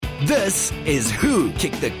This is Who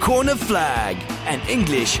Kicked the Corner Flag, an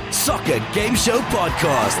English soccer game show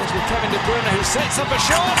podcast. It's with Kevin De Bruyne, who sets up a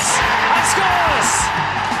shot and scores!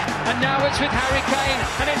 And now it's with Harry Kane,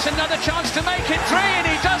 and it's another chance to make it three, and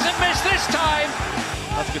he doesn't miss this time.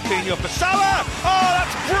 That's Coutinho for Salah. Oh,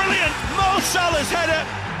 that's brilliant! Mo Salah's header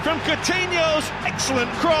from Coutinho's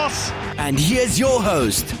excellent cross. And here's your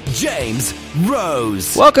host, James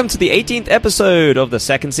Rose. Welcome to the 18th episode of the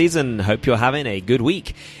second season. Hope you're having a good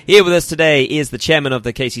week. Here with us today is the chairman of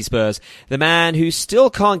the KC Spurs, the man who still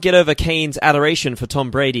can't get over Kane's adoration for Tom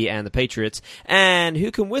Brady and the Patriots, and who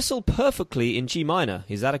can whistle perfectly in G minor.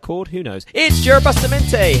 Is that a chord? Who knows? It's Jared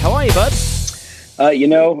Bustamente. How are you, bud?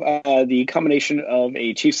 The combination of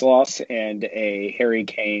a Chiefs loss and a Harry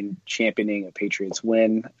Kane championing a Patriots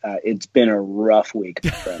win, it's been a rough week,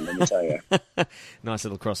 my friend, let me tell you. Nice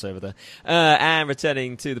little crossover there. And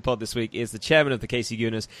returning to the pod this week is the chairman of the KC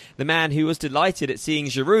Gooners, the man who was delighted at seeing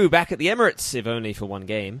Giroud back at the Emirates, if only for one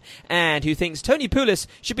game, and who thinks Tony Pulis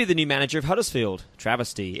should be the new manager of Huddersfield.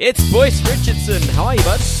 Travesty. It's Boyce Richardson. How are you,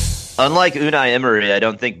 bud? Unlike Unai Emery, I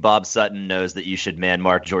don't think Bob Sutton knows that you should man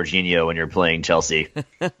mark Jorginho when you're playing Chelsea.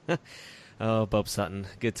 Oh, Bob Sutton,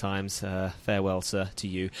 good times. Farewell, sir, to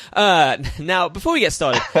you. Now, before we get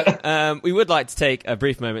started, we would like to take a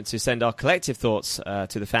brief moment to send our collective thoughts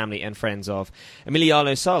to the family and friends of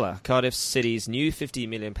Emiliano Sala, Cardiff City's new £50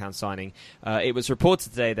 million signing. It was reported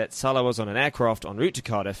today that Sala was on an aircraft en route to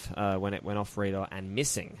Cardiff when it went off radar and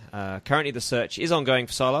missing. Currently, the search is ongoing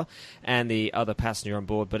for Sala and the other passenger on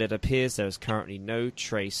board, but it appears there is currently no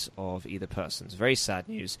trace of either person. It's very sad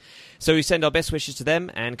news. So we send our best wishes to them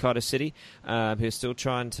and Cardiff City, who are still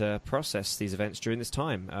trying to process these events during this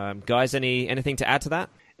time. Guys, anything to add to that?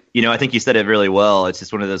 You know, I think you said it really well. It's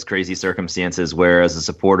just one of those crazy circumstances where, as a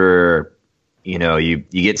supporter, you know, you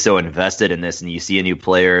get so invested in this and you see a new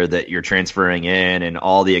player that you're transferring in and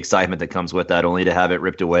all the excitement that comes with that, only to have it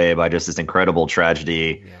ripped away by just this incredible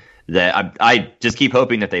tragedy. Yeah. That I just keep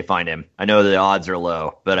hoping that they find him. I know the odds are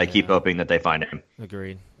low, but I keep hoping that they find him.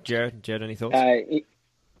 Agreed. Jared, any thoughts?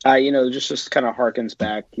 Just kind of harkens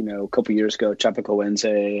back, a couple years ago,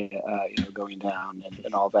 Chapecoense, going down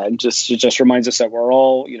and all that. And just reminds us that we're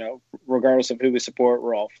all, regardless of who we support,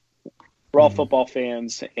 we're all football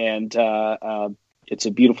fans, and it's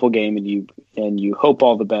a beautiful game, and you hope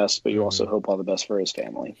all the best, but you also hope all the best for his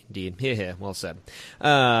family. Indeed. Here. Well said.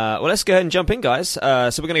 Well, let's go ahead and jump in, guys. So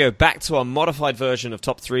we're going to go back to our modified version of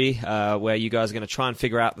Top 3, where you guys are going to try and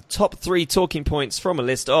figure out the top 3 talking points from a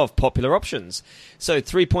list of popular options. So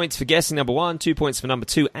 3 points for guessing number 1, 2 points for number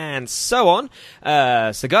 2, and so on.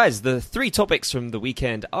 So guys, the 3 topics from the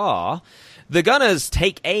weekend are: the Gunners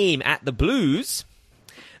take aim at the Blues,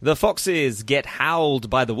 the Foxes get howled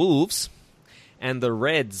by the Wolves, and the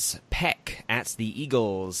Reds peck at the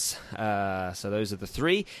Eagles. So those are the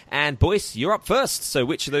 3. And Boyce, you're up first. So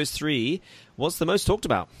which of those 3 was the most talked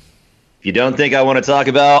about? If you don't think I want to talk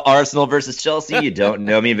about Arsenal versus Chelsea, you don't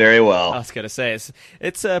know me very well. I was going to say,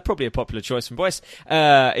 it's probably a popular choice from Boyce.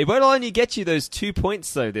 It won't only get you those 2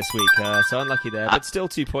 points, though, this week. So unlucky there, but still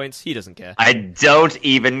 2 points. He doesn't care. I don't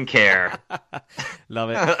even care.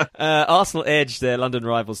 Love it. Arsenal edged their London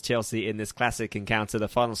rivals Chelsea in this classic encounter. The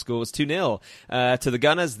final score was 2-0 to the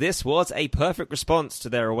Gunners. This was a perfect response to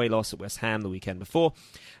their away loss at West Ham the weekend before.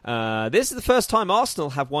 This is the first time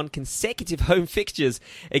Arsenal have won consecutive home fixtures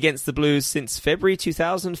against the Blues since February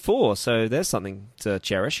 2004, so there's something to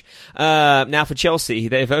cherish. Now for Chelsea,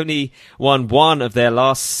 they've only won 1 of their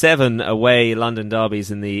last 7 away London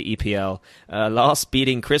derbies in the EPL, last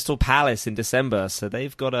beating Crystal Palace in December, so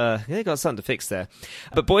they've got something to fix there.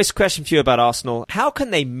 But Boyce, question for you about Arsenal: how can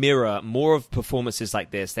they mirror more of performances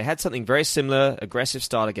like this? They had something very similar, aggressive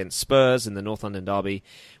style against Spurs in the North London derby.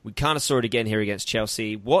 We kind of saw it again here against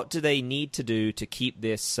Chelsea. What do they need to do to keep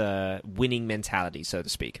this winning mentality, so to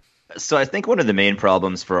speak? So I think one of the main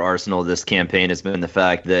problems for Arsenal this campaign has been the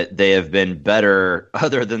fact that they have been better,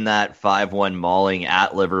 other than that 5-1 mauling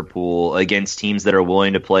at Liverpool, against teams that are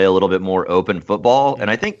willing to play a little bit more open football. And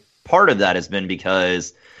I think part of that has been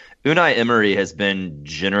because Unai Emery has been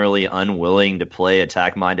generally unwilling to play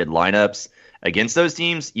attack-minded lineups against those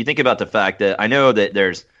teams. You think about the fact that I know that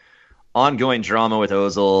there's ongoing drama with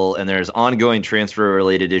Ozil and there's ongoing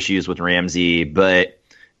transfer-related issues with Ramsey, but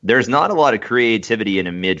there's not a lot of creativity in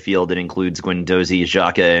a midfield that includes Guendouzi,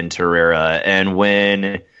 Xhaka, and Torreira. And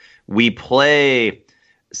when we play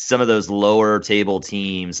some of those lower table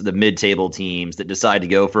teams, the mid-table teams that decide to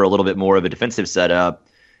go for a little bit more of a defensive setup,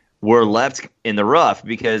 we're left in the rough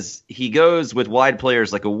because he goes with wide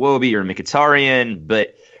players like Iwobi or Mkhitaryan,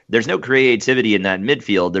 but there's no creativity in that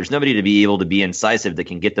midfield. There's nobody to be able to be incisive that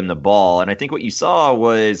can get them the ball. And I think what you saw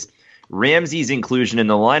was Ramsey's inclusion in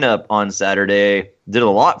the lineup on Saturday did a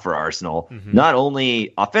lot for Arsenal, not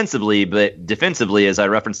only offensively, but defensively, as I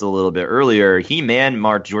referenced a little bit earlier. He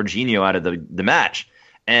man-marked Jorginho out of the match.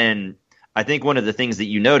 And I think one of the things that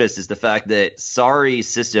you notice is the fact that Sarri's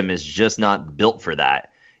system is just not built for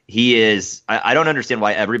that. He is, I don't understand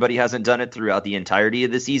why everybody hasn't done it throughout the entirety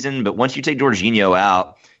of the season, but once you take Jorginho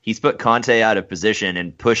out, he's put Conte out of position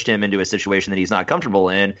and pushed him into a situation that he's not comfortable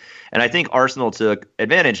in. And I think Arsenal took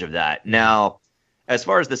advantage of that. Now, as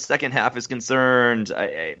far as the second half is concerned,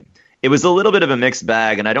 it was a little bit of a mixed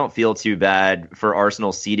bag, and I don't feel too bad for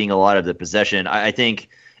Arsenal ceding a lot of the possession. I think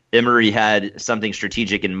Emery had something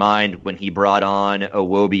strategic in mind when he brought on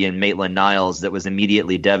Iwobi and Maitland-Niles that was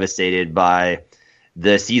immediately devastated by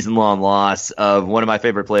the season-long loss of one of my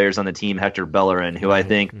favorite players on the team, Hector Bellerin, who I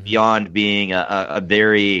think, beyond being a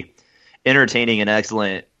very entertaining and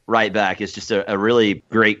excellent right back, is just a really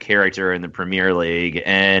great character in the Premier League.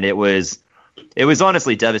 And it was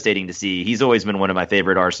honestly devastating to see. He's always been one of my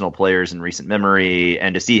favorite Arsenal players in recent memory,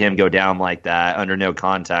 and to see him go down like that under no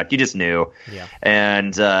contact, you just knew. Yeah.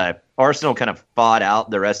 And Arsenal kind of fought out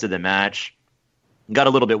the rest of the match. Got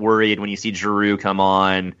a little bit worried when you see Giroud come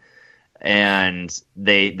on, and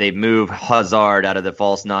they move Hazard out of the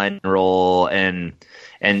false nine role and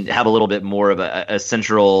have a little bit more of a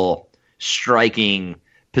central striking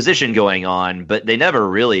position going on, but they never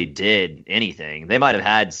really did anything. They might have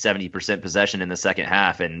had 70% possession in the second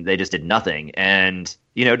half, and they just did nothing. And,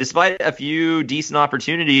 despite a few decent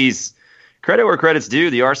opportunities, credit where credit's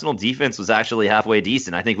due, the Arsenal defense was actually halfway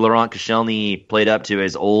decent. I think Laurent Koscielny played up to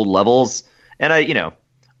his old levels, and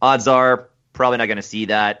odds are probably not going to see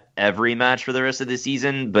that every match for the rest of the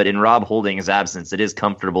season, but in Rob Holding's absence, it is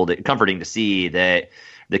comforting to see that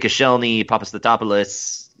the Koscielny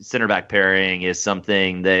Papastatopoulos center back pairing is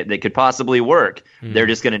something that could possibly work. They're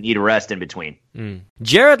just going to need a rest in between.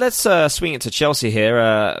 Jared, let's swing it to Chelsea here.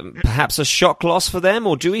 Perhaps a shock loss for them,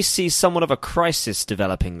 or do we see somewhat of a crisis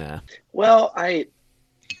developing there? Well,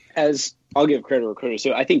 I'll give credit where credit is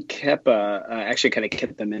due. I think Kepa actually kind of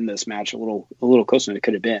kept them in this match a little closer than it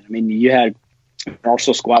could have been. I mean, you had an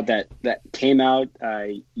Arsenal squad that came out.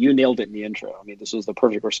 You nailed it in the intro. I mean, this was the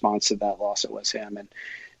perfect response to that loss at West Ham, and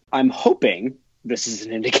I'm hoping this is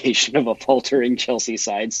an indication of a faltering Chelsea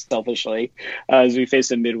side, selfishly, as we face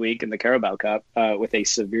them midweek in the Carabao Cup with a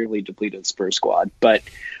severely depleted Spurs squad. But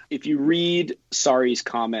if you read Sarri's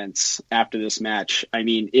comments after this match, I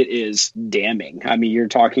mean, it is damning. I mean, you're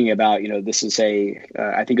talking about, this is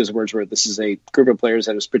I think his words were, this is a group of players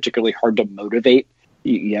that is particularly hard to motivate.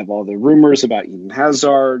 You have all the rumors about Eden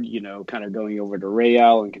Hazard, kind of going over to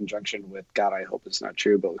Real in conjunction with, God, I hope it's not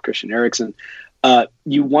true, but with Christian Eriksen.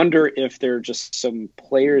 You wonder if there are just some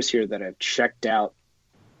players here that have checked out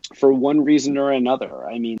for one reason or another.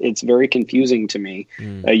 I mean, it's very confusing to me.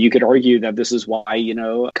 You could argue that this is why,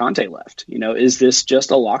 Conte left. Is this just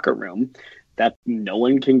a locker room that no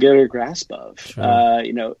one can get a grasp of? Sure.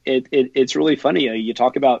 It's really funny. You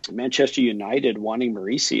talk about Manchester United wanting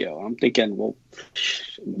Mauricio. I'm thinking, well,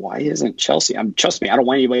 why isn't Chelsea? Trust me, I don't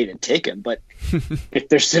want anybody to take him, but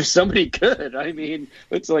if somebody could, I mean,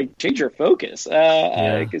 it's like change your focus.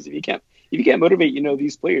 Because if you can't motivate,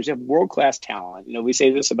 these players, you have world-class talent. We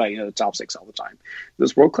say this about, the top six all the time.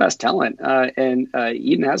 This world-class talent, and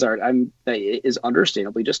Eden Hazard, is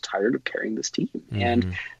understandably just tired of carrying this team.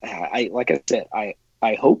 And like I said,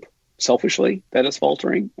 I hope selfishly that it's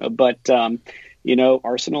faltering, but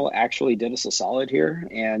Arsenal actually did us a solid here,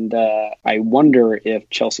 and I wonder if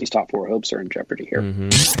Chelsea's top four hopes are in jeopardy here.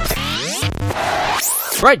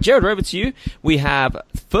 Right, Jared, over to you. We have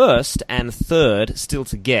first and third still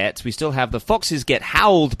to get. We still have the Foxes get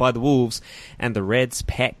howled by the Wolves and the Reds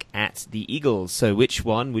peck at the Eagles. So which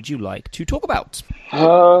one would you like to talk about?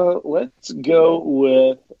 Let's go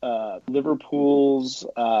with Liverpool's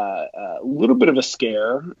little bit of a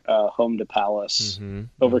scare, home to Palace,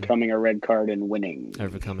 overcoming a red card and winning.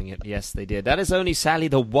 Overcoming it, yes, they did. That is only, sadly,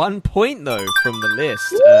 the 1 point, though, from the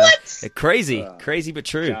list. What? Crazy but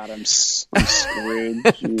true. God, I'm screwed.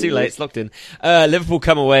 Too late, it's locked in. Liverpool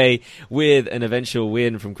come away with an eventual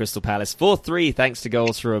win from Crystal Palace. 4-3, thanks to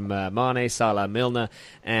goals from Mane, Salah, Milner,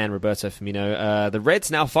 and Roberto Firmino. The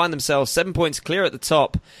Reds now find themselves 7 points clear at the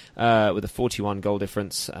top with a 41 goal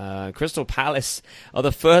difference. Crystal Palace are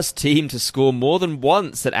the first team to score more than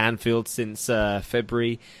once at Anfield since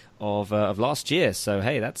February of last year. So,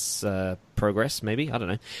 hey, that's progress, maybe. I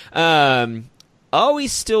don't know. Are we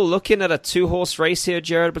still looking at a two-horse race here,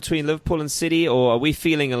 Jared, between Liverpool and City, or are we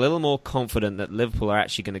feeling a little more confident that Liverpool are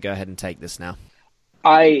actually going to go ahead and take this now?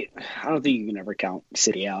 I don't think you can ever count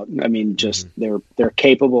City out. I mean, just they're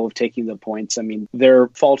capable of taking the points. I mean, their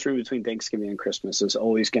faltering between Thanksgiving and Christmas is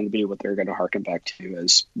always going to be what they're going to harken back to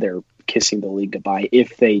as they're kissing the league goodbye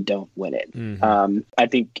if they don't win it. I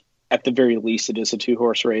think at the very least it is a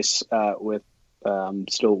 2-horse race with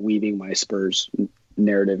still weaving my Spurs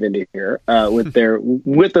narrative into here with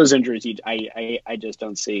those injuries. I just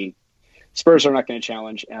don't see. Spurs are not going to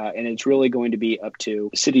challenge, and it's really going to be up to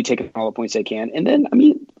City taking all the points they can. And then, I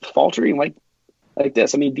mean, faltering like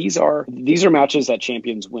this. I mean, these are matches that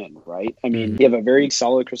champions win, right? I mean, you have a very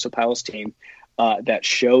solid Crystal Palace team that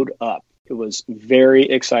showed up. It was very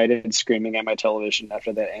excited, screaming at my television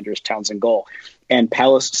after that Andros Townsend goal. And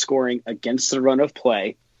Palace scoring against the run of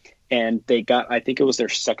play, and they got, I think it was their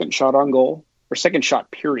second shot on goal, or second shot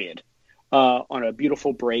period, on a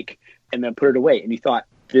beautiful break, and then put it away. And you thought,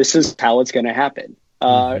 this is how it's going to happen.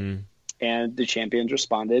 And the champions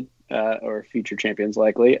responded, or future champions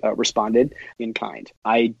likely, responded in kind.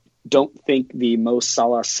 I don't think the Mo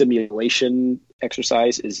Salah simulation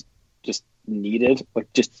exercise is just needed.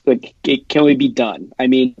 It can only be done. I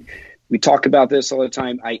mean, we talk about this all the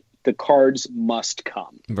time. The cards must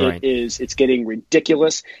come. Right. It's getting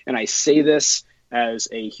ridiculous. And I say this as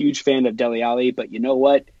a huge fan of Dele Alli, but you know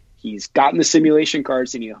what? He's gotten the simulation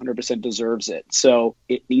cards and he 100% deserves it. So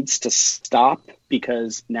it needs to stop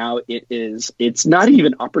because now it's not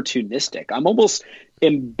even opportunistic. I'm almost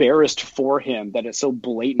embarrassed for him that it's so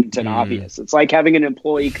blatant and obvious. It's like having an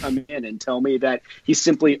employee come in and tell me that he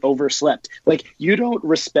simply overslept. Like, you don't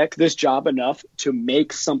respect this job enough to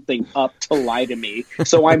make something up to lie to me.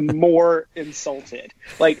 So I'm more insulted.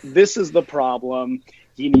 Like, this is the problem.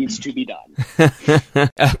 He needs to be done.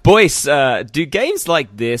 Boyce, do games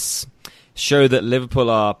like this show that Liverpool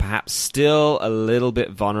are perhaps still a little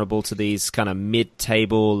bit vulnerable to these kind of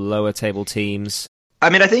mid-table, lower-table teams? I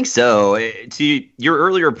mean, I think so. To your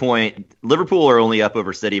earlier point, Liverpool are only up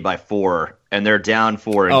over City by 4, and they're down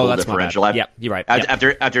 4 in goal differential. Yeah, you're right.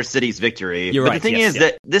 After City's victory. You're but right, the thing is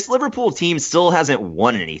that this Liverpool team still hasn't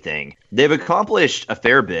won anything. They've accomplished a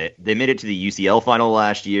fair bit. They made it to the UCL final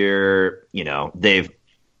last year. You know, they've,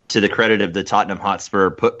 to the credit of the Tottenham Hotspur,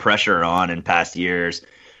 put pressure on in past years.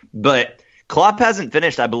 But Klopp hasn't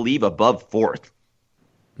finished, I believe, above 4th.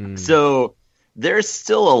 So there's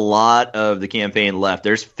still a lot of the campaign left.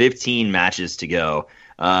 There's 15 matches to go.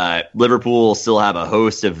 Liverpool still have a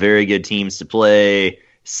host of very good teams to play.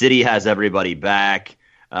 City has everybody back.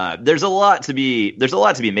 There's a lot to be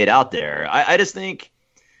made out there. I just think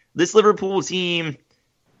this Liverpool team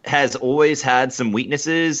has always had some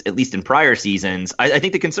weaknesses, at least in prior seasons. I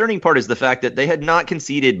think the concerning part is the fact that they had not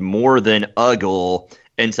conceded more than a goal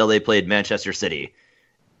until they played Manchester City.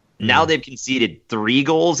 Now they've conceded 3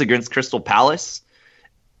 goals against Crystal Palace.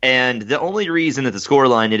 And the only reason that the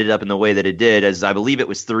scoreline ended up in the way that it did is I believe it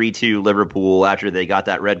was 3-2 Liverpool after they got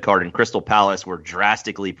that red card, and Crystal Palace were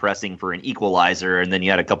drastically pressing for an equalizer, and then you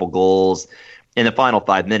had a couple goals in the final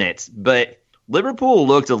 5 minutes. But Liverpool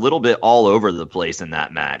looked a little bit all over the place in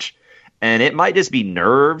that match. And it might just be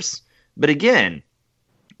nerves. But again,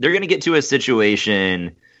 they're going to get to a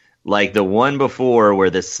situation like the one before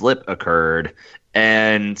where the slip occurred.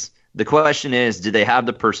 And the question is, do they have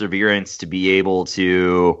the perseverance to be able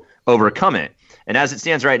to overcome it? And as it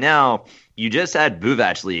stands right now, you just had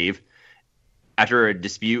Buvac leave after a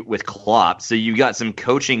dispute with Klopp. So you got some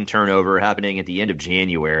coaching turnover happening at the end of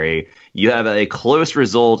January. You have a close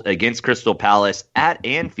result against Crystal Palace at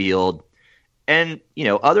Anfield. And, you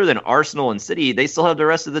know, other than Arsenal and City, they still have the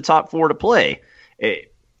rest of the top 4 to play.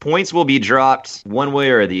 Points will be dropped one way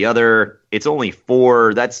or the other. It's only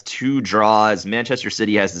 4. That's 2 draws. Manchester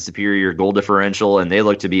City has the superior goal differential, and they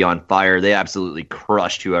look to be on fire. They absolutely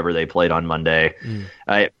crushed whoever they played on Monday.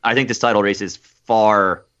 I think this title race is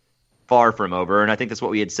far from over, and I think that's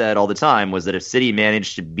what we had said all the time, was that if City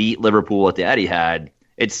managed to beat Liverpool at the Etihad,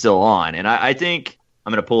 it's still on. And I think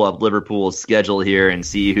I'm going to pull up Liverpool's schedule here and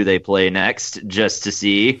see who they play next, just to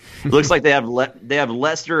see. It looks like they have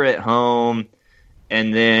Leicester at home,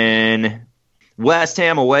 and then West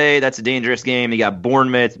Ham away. That's a dangerous game. You got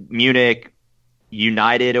Bournemouth, Munich,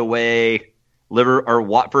 United away,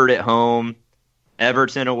 Watford at home,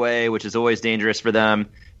 Everton away, which is always dangerous for them.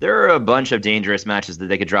 There are a bunch of dangerous matches that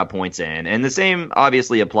they could drop points in. And the same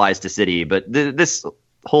obviously applies to City, but this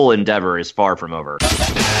whole endeavor is far from over.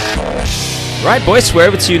 Right, boys, we're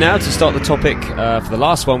over to you now to start the topic for the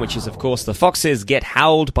last one, which is, of course, the Foxes get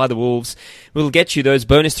howled by the Wolves. We'll get you those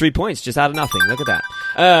bonus 3 points just out of nothing. Look at that.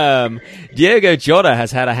 Diego Jota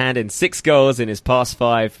has had a hand in 6 goals in his past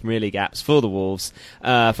 5 Premier League apps for the Wolves.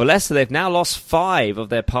 For Leicester, they've now lost 5 of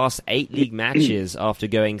their past 8 league matches after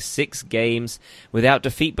going 6 games without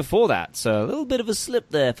defeat before that. So a little bit of a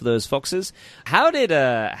slip there for those Foxes. How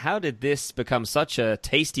did this become such a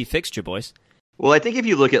tasty fixture, boys? Well, I think if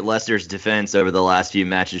you look at Leicester's defense over the last few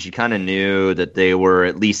matches, you kind of knew that they were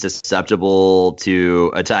at least susceptible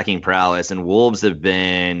to attacking prowess, and Wolves have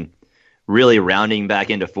been really rounding back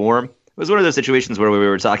into form. It was one of those situations where we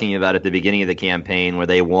were talking about at the beginning of the campaign where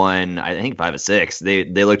they won, I think, 5 of 6. They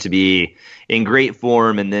looked to be in great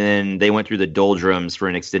form, and then they went through the doldrums for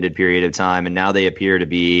an extended period of time, and now they appear to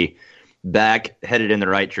be back headed in the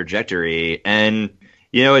right trajectory. And,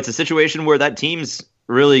 you know, it's a situation where that team's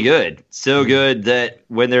really good. So good that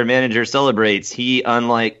when their manager celebrates, he,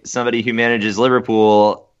 unlike somebody who manages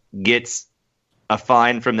Liverpool, gets a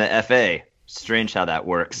fine from the FA. Strange how that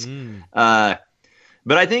works. But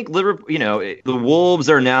I think Liverpool, the Wolves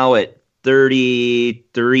are now at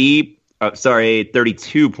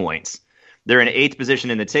 32 points. They're in 8th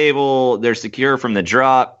position in the table. They're secure from the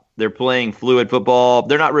drop. They're playing fluid football.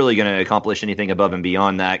 They're not really going to accomplish anything above and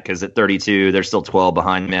beyond that because at 32, they're still 12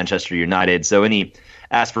 behind Manchester United. So any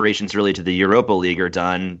aspirations really to the Europa League are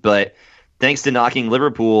done. But thanks to knocking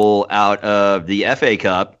Liverpool out of the FA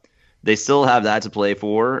Cup, they still have that to play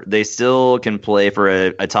for. They still can play for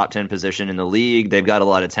a top 10 position in the league. They've got a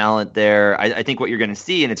lot of talent there. I think what you're going to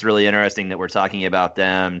see, and it's really interesting that we're talking about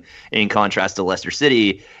them in contrast to Leicester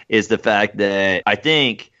City, is the fact that I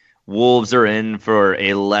think Wolves are in for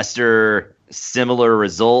a Leicester similar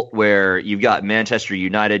result where you've got Manchester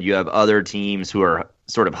United, you have other teams who are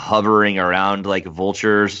sort of hovering around like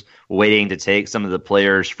vultures waiting to take some of the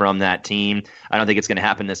players from that team. I don't think it's going to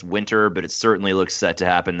happen this winter, but it certainly looks set to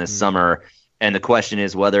happen this summer. And the question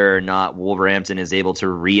is whether or not Wolverhampton is able to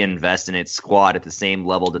reinvest in its squad at the same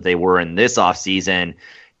level that they were in this offseason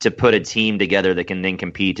to put a team together that can then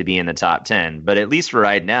compete to be in the top 10. But at least for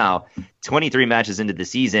right now, 23 matches into the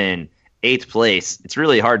season, 8th place, it's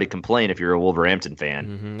really hard to complain if you're a Wolverhampton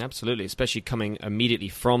fan. Absolutely, especially coming immediately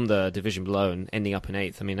from the division below and ending up in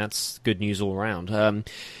 8th. I mean, that's good news all around.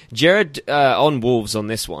 Jared, on Wolves on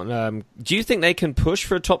this one, do you think they can push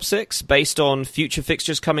for a top 6 based on future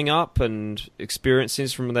fixtures coming up and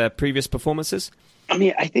experiences from their previous performances? I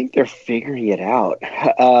mean, I think they're figuring it out.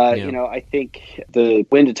 I think the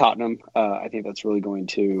win to Tottenham, I think that's really going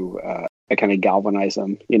to kind of galvanize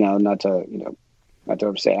them, not to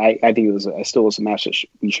overstate. I think it still was a match that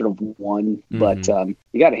we should have won, but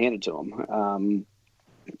you got to hand it to them.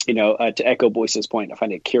 To echo Boyce's point, I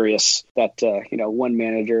find it curious that, one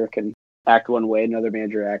manager can act one way, another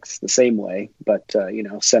manager acts the same way, but,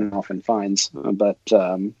 sent off in fines. But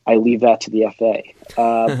I leave that to the FA.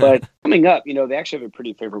 But coming up, they actually have a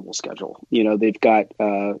pretty favorable schedule. They've got,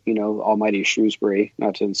 almighty Shrewsbury,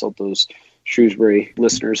 not to insult those Shrewsbury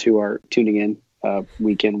listeners who are tuning in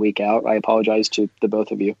week in, week out. I apologize to the both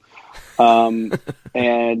of you.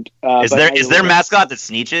 Is their mascot the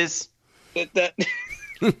Sneetches?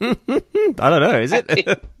 I don't know. Is it?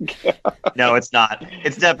 No, it's not.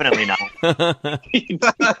 It's definitely not.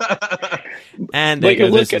 And there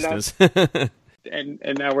goes the sisters.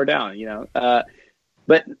 and now we're down.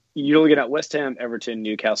 But you're looking at West Ham, Everton,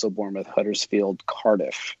 Newcastle, Bournemouth, Huddersfield,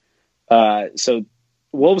 Cardiff. So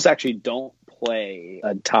Wolves actually don't play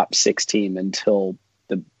a top 6 team until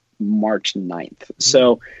the March 9th.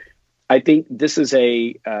 So I think this is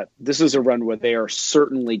a run where they are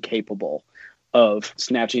certainly capable of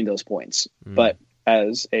snatching those points. But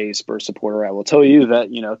as a Spurs supporter, I will tell you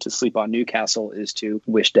that, to sleep on Newcastle is to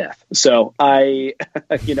wish death. So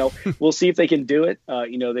we'll see if they can do it.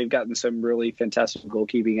 They've gotten some really fantastic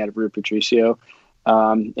goalkeeping out of Rui Patricio.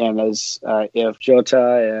 And as if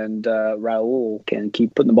Jota and Raul can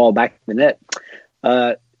keep putting the ball back in the net,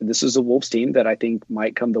 this is a Wolves team that I think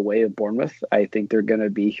might come the way of Bournemouth. I think they're going to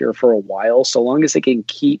be here for a while, so long as they can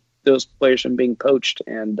keep those players from being poached,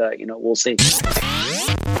 and we'll see.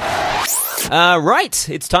 Right,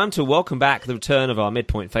 it's time to welcome back the return of our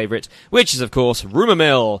midpoint favourite, which is, of course, Rumour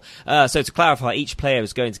Mill. So to clarify, each player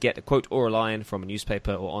is going to get a quote or a line from a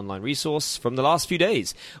newspaper or online resource from the last few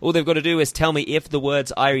days. All they've got to do is tell me if the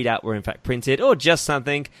words I read out were in fact printed or just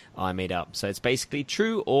something I made up. So it's basically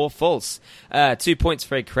true or false. 2 points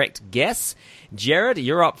for a correct guess. Jared,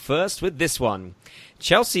 you're up first with this one.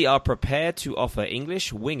 Chelsea are prepared to offer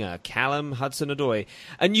English winger Callum Hudson-Odoi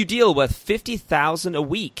a new deal worth $50,000 a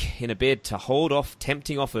week in a bid to hold off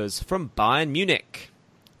tempting offers from Bayern Munich.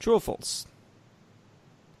 True or false?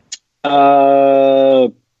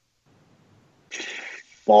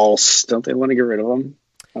 False. Don't they want to get rid of him?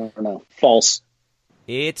 I don't know. False.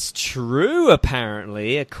 It's true,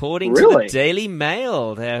 apparently, according to Really? the Daily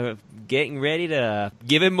Mail. They're getting ready to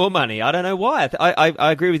give him more money. I don't know why.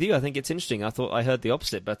 I agree with you. I think it's interesting. I thought I heard the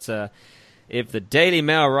opposite, but if the Daily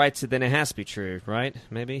Mail writes it, then it has to be true, right?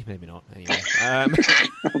 Maybe not. Anyway, I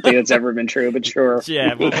don't think it's ever been true, but sure.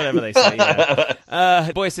 yeah, well, whatever they say.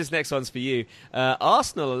 Yeah. Boys, this next one's for you.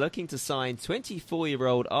 Arsenal are looking to sign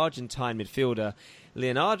 24-year-old Argentine midfielder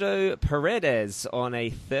Leonardo Paredes on a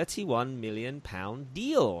 £31 million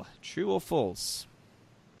deal. True or false?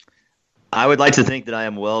 I would like to think that I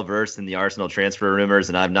am well versed in the Arsenal transfer rumors,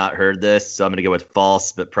 and I've not heard this, so I'm going to go with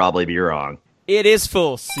false, but probably be wrong. It is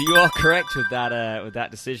false. You are correct with that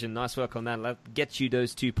decision. Nice work on that. Let's get you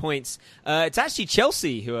those 2 points. It's actually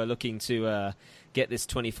Chelsea who are looking to get this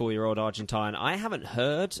 24-year-old Argentine. I haven't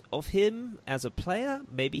heard of him as a player.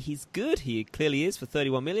 Maybe he's good. He clearly is for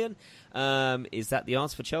 $31 million. Is that the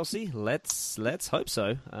answer for Chelsea? Let's hope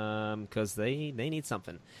so, because they need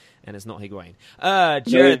something, and it's not Higuain.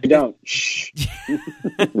 Jared, no, you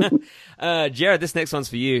don't. Jared, this next one's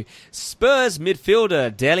for you. Spurs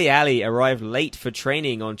midfielder Dele Alli arrived late for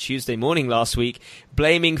training on Tuesday morning last week,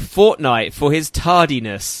 blaming Fortnite for his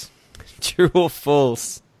tardiness. True or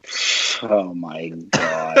false? Oh my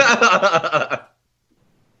god.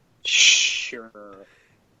 Sure.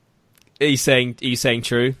 Are you saying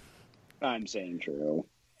true? I'm saying true.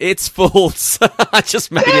 It's false. I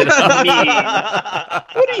just made it up.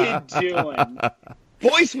 What are you doing?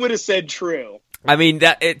 Boyce would have said true. I mean,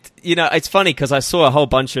 it's funny because I saw a whole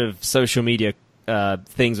bunch of social media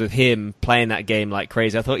things with him playing that game like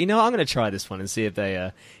crazy. I thought, I'm going to try this one and see if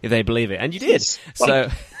they believe it, and you did. So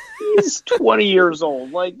he's 20 years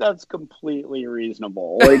old. Like, that's completely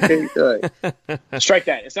reasonable. Like, strike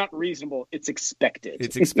that. It's not reasonable. It's expected.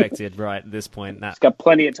 It's expected, right? At this point, he's got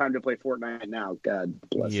plenty of time to play Fortnite now. God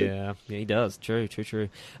bless him. Yeah, he does. True.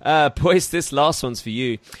 Boys, this last one's for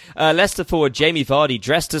you. Leicester forward Jamie Vardy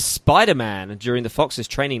dressed as Spider-Man during the Foxes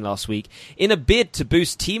training last week in a bid to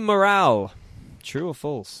boost team morale. True or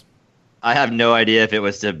false? I have no idea if it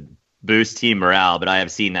was to boost team morale, but I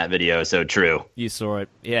have seen that video, so true. You saw it.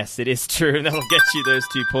 Yes, it is true. That'll get you those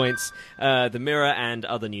 2 points. The Mirror and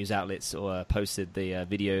other news outlets posted the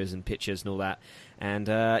videos and pictures and all that. And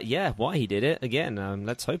why he did it, again,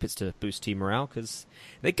 let's hope it's to boost team morale, because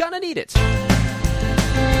they're gonna need it.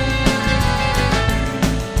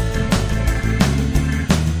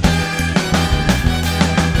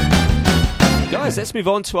 Guys, let's move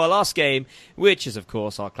on to our last game, which is, of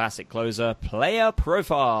course, our classic closer, Player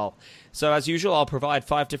Profile. So, as usual, I'll provide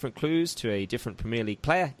 5 different clues to a different Premier League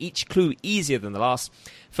player, each clue easier than the last.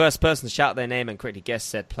 First person to shout their name and correctly guess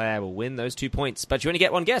said player will win those 2 points, but you only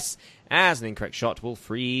get one guess, as an incorrect shot will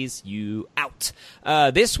freeze you out.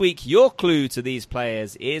 This week, your clue to these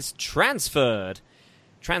players is transferred.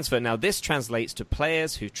 Now, this translates to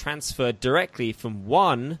players who transferred directly from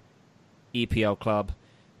one EPL club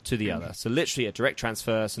to the other. So literally a direct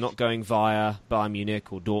transfer, so not going via Bayern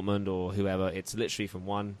Munich or Dortmund or whoever. It's literally from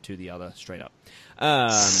one to the other, straight up.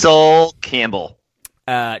 Sol Campbell.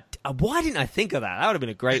 Why didn't I think of that? That would have been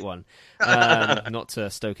a great one. Not to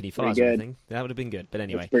stoke any fires or anything. That would have been good. But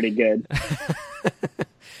anyway. That's pretty good.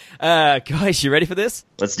 Guys, you ready for this?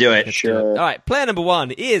 Let's do it. Sure. All right, player number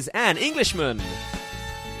 1 is an Englishman.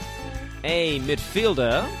 A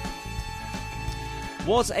midfielder.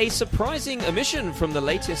 Was a surprising omission from the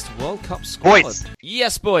latest World Cup squad. Boyce.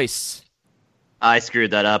 Yes, Boyce. I screwed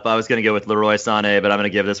that up. I was going to go with Leroy Sané, but I'm going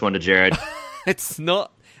to give this one to Jared. It's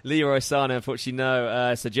not Leroy Sané, unfortunately,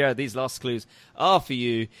 no. So, Jared, these last clues are for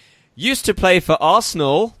you. Used to play for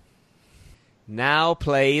Arsenal. Now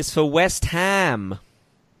plays for West Ham.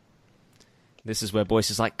 This is where Boyce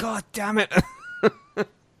is like, God damn it.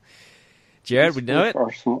 Jared, we know it.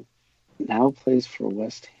 Arsenal now plays for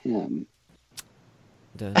West Ham.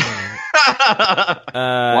 Why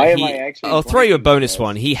am I actually? I'll throw you a bonus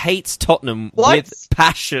one. He hates Tottenham with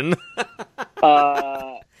passion.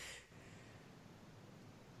 Wow,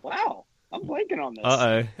 I'm blanking on this.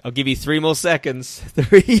 Uh-oh. I'll give you 3 more seconds.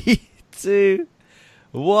 3, 2,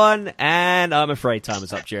 1, and I'm afraid time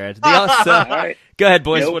is up, Jared. The answer. Right. Go ahead,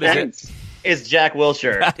 boys. No what offense. is it? It's Jack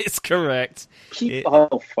Wilshere. That is correct.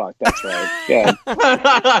 Oh, fuck. That's right.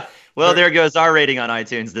 Yeah. Well, there goes our rating on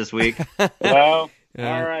iTunes this week. Well,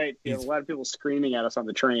 all right. A lot of people screaming at us on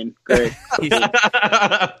the train. Great. He's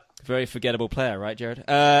a very forgettable player, right, Jared?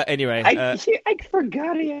 Anyway. I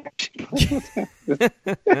forgot he actually.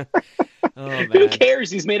 Oh, man. Who cares?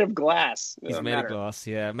 He's made of glass. He's made of glass,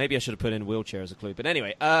 yeah. Maybe I should have put in wheelchair as a clue. But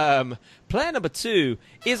anyway, player number 2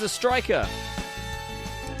 is a striker.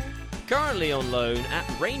 currently on loan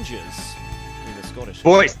at Rangers in the Scottish.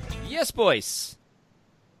 Boys. Yes, boys.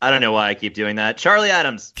 I don't know why I keep doing that. Charlie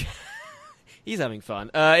Adams. He's having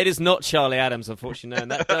fun. It is not Charlie Adams, unfortunately,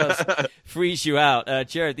 and that does freeze you out.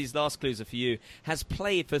 Jared, these last clues are for you. Has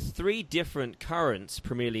played for 3 different current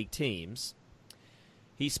Premier League teams.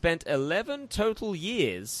 He spent 11 total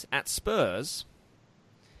years at Spurs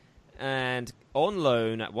and on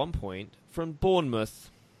loan at one point from Bournemouth.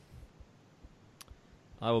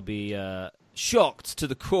 I will be shocked to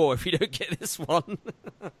the core if you don't get this one.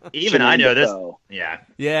 Even I know this. Yeah.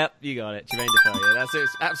 Yeah, you got it. Jermaine Defoe. Yeah, that's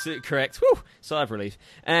absolutely correct. Whew, sigh of relief.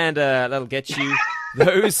 And that'll get you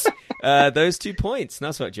those 2 points.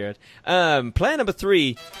 Nice work, Jared. Player number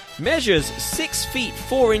 3 measures 6 feet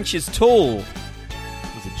 4 inches tall.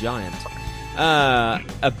 He's a giant.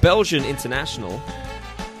 A Belgian international.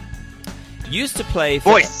 Used to play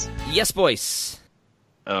for... Boyce. Yes, Boyce.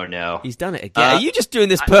 Oh, no. He's done it again. Are you just doing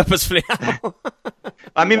this purposefully?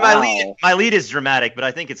 I mean, Wow. my lead is dramatic, but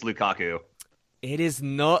I think it's Lukaku. It is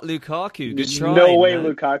not Lukaku. Good There's try. no way man.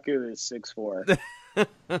 Lukaku is 6'4".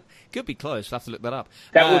 Could be close. We'll have to look that up.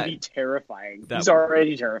 That would be terrifying. He's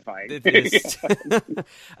already terrifying. Jared,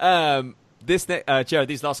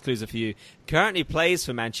 these last clues are for you. Currently plays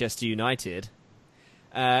for Manchester United.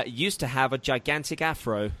 Used to have a gigantic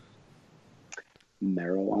afro.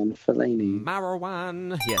 Marouane Fellaini.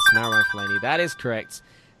 Marouane. Yes, Marouane Fellaini. That is correct.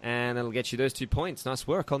 And that'll get you those 2 points. Nice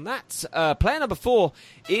work on that. Player number 4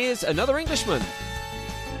 is another Englishman.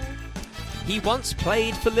 He once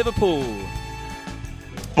played for Liverpool.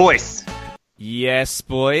 Boyce. Yes,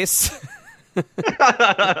 boys.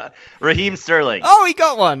 Raheem Sterling. Oh, he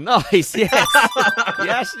got one. Nice. Yes. He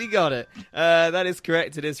actually got it. That is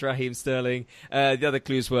correct. It is Raheem Sterling. The other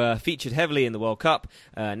clues were featured heavily in the World Cup,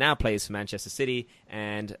 now plays for Manchester City,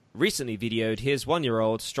 and recently videoed his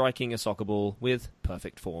 1-year-old striking a soccer ball with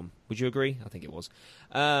perfect form. Would you agree? I think it was.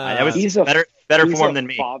 That was He's better he's form a than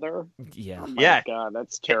me. Father? Yeah. Oh my Yeah. God,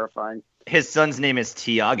 that's terrifying. His son's name is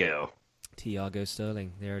Thiago. Thiago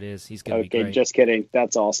Sterling. There it is. He's going to be Okay, great. just kidding.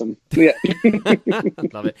 That's awesome. Yeah.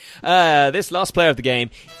 Love it. This last player of the game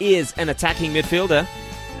is an attacking midfielder.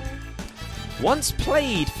 Once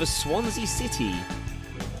played for Swansea City.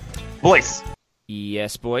 Boyce.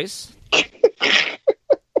 Yes, boys.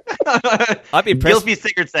 I'd be impressed. Gylfi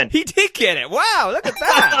Sigurdsson. He did get it. Wow, look at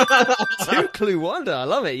that. 2-clue wonder. I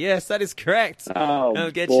love it. Yes, that is correct. Oh,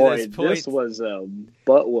 I'll get you boy, those points. this was a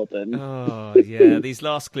butt whooping. Oh, yeah. These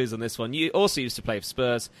last clues on this one. You also used to play for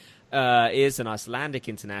Spurs. Is an Icelandic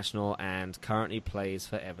international and currently plays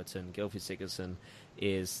for Everton. Gylfi Sigurdsson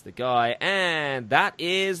is the guy. And that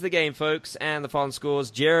is the game, folks. And the final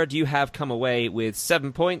scores. Jared, you have come away with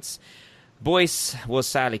 7 points. Boyce was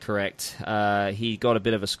sadly correct. He got a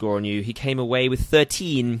bit of a score on you. He came away with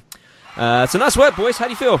 13. So nice work, Boyce. How do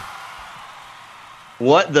you feel?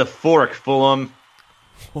 What the fork, Fulham?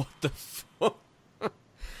 What the fuck?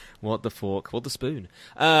 What the fork? What the spoon?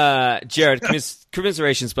 Jared,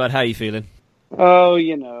 commiserations, bud. How are you feeling?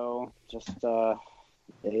 Oh, just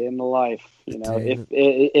day in the life.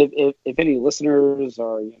 If any listeners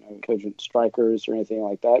are Cogent strikers or anything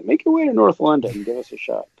like that, make your way to North London and give us a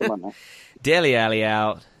shot. Come on now. Dele Alli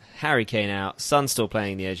out, Harry Kane out, Son's still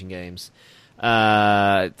playing the Asian Games.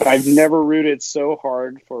 I've never rooted so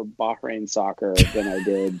hard for Bahrain soccer than I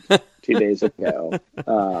did 2 days ago.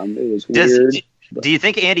 It was weird. Do you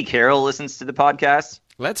think Andy Carroll listens to the podcast?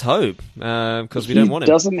 Let's hope, because we don't want him.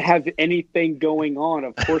 He doesn't have anything going on.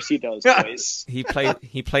 Of course he does, boys.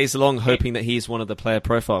 He plays along hoping that he's one of the player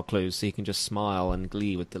profile clues, so he can just smile and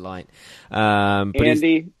glee with delight. But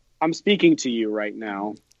Andy, I'm speaking to you right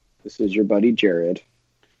now. This is your buddy Jared.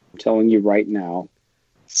 I'm telling you right now,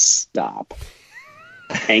 stop.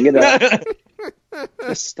 Hang it up.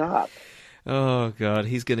 Just stop. Oh, God,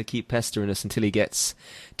 he's going to keep pestering us until he gets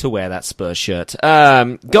to wear that Spurs shirt.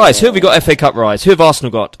 Guys, who have we got FA Cup rise? Who have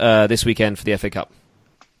Arsenal got this weekend for the FA Cup?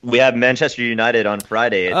 We have Manchester United on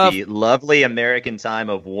Friday at the lovely American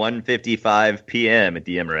time of 1:55 p.m. at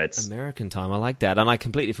the Emirates. American time, I like that. And I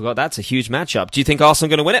completely forgot that's a huge matchup. Do you think Arsenal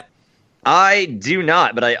are going to win it? I do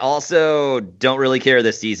not, but I also don't really care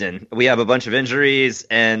this season. We have a bunch of injuries,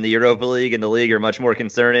 and the Europa League and the league are much more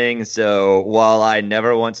concerning. So while I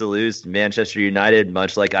never want to lose to Manchester United,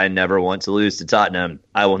 much like I never want to lose to Tottenham,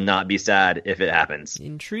 I will not be sad if it happens.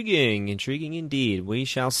 Intriguing indeed. We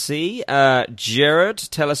shall see. Jared,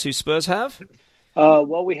 tell us who Spurs have.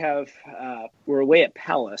 Well, we're away at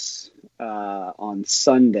Palace on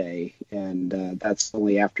Sunday, and that's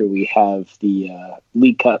only after we have the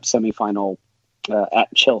League Cup semifinal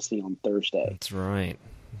at Chelsea on Thursday. That's right.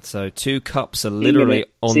 So 2 cups are literally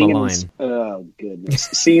on the line. Oh, goodness.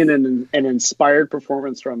 Seeing an inspired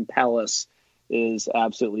performance from Palace is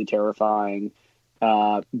absolutely terrifying.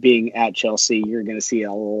 Being at Chelsea, you're going to see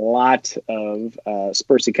a lot of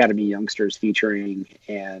Spurs Academy youngsters featuring,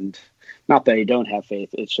 and not that I don't have faith,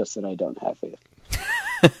 it's just that I don't have faith.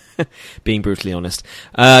 Being brutally honest.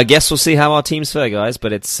 Guess we'll see how our teams fare, guys,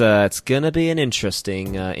 but it's going to be an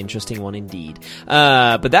interesting one indeed.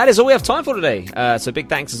 But that is all we have time for today. So big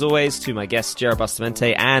thanks, as always, to my guests, Jared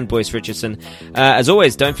Bustamente and Boyce Richardson. As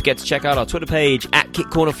always, don't forget to check out our Twitter page at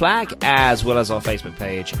Kick Corner Flag, as well as our Facebook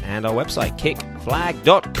page and our website,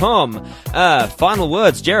 kickflag.com. Final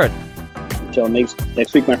words, Jared. Until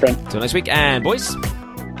next week, my friend. Until next week, and Boyce.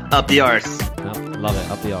 Up the arse. Love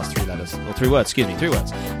it. Up the arse. 3 letters. Or 3 words. Excuse me. 3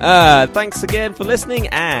 words. Thanks again for listening,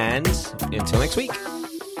 and until next week.